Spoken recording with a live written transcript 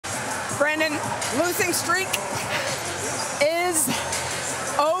Brandon, losing streak is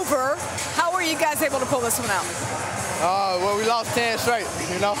over. How were you guys able to pull this one out? Well, we lost 10 straight,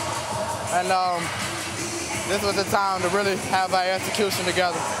 you know, and this was the time to really have our execution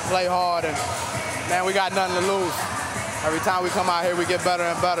together, play hard, and man, we got nothing to lose. Every time we come out here, we get better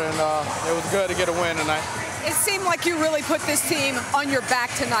and better, and it was good to get a win tonight. It seemed like you really put this team on your back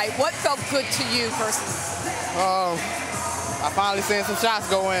tonight. What felt good to you personally? I finally seen some shots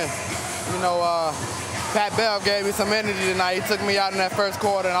go in. You know, Pat Bell gave me some energy tonight. He took me out in that first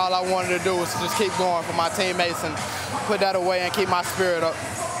quarter, and all I wanted to do was just keep going for my teammates and put that away and keep my spirit up.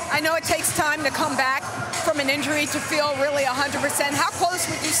 I know it takes time to come back from an injury to feel really 100%. How close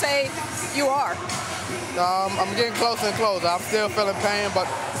would you say you are? I'm getting closer and closer. I'm still feeling pain, but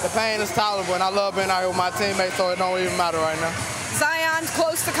the pain is tolerable, and I love being out here with my teammates, so it don't even matter right now. Zion's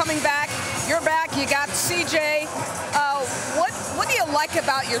close to coming back. You're back. You got CJ. What do you like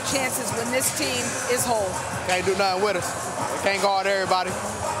about your chances when this team is whole? Can't do nothing with us. They can't guard everybody.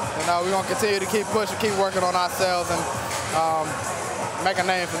 And we're going to continue to keep pushing, keep working on ourselves, and make a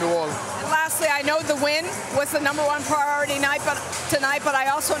name for New Orleans. And lastly, I know the win was the #1 priority tonight, but I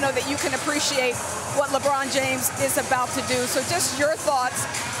also know that you can appreciate what LeBron James is about to do. So just your thoughts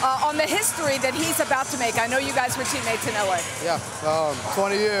on the history that he's about to make. I know you guys were teammates in LA. Yeah,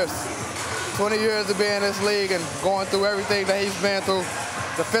 20 years. 20 years to be in this league and going through everything that he's been through,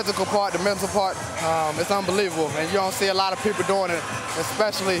 the physical part, the mental part, it's unbelievable. And you don't see a lot of people doing it,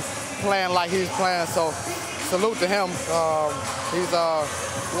 especially playing like he's playing. So salute to him. He's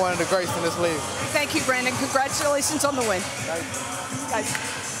one of the greats in this league. Thank you, Brandon. Congratulations on the win. Thank you. Guys.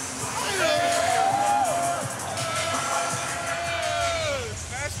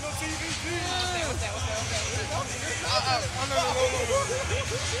 National TV.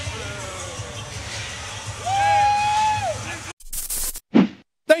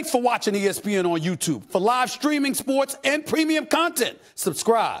 Thanks for watching ESPN on YouTube. For live streaming, sports, and premium content,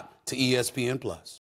 subscribe to ESPN+.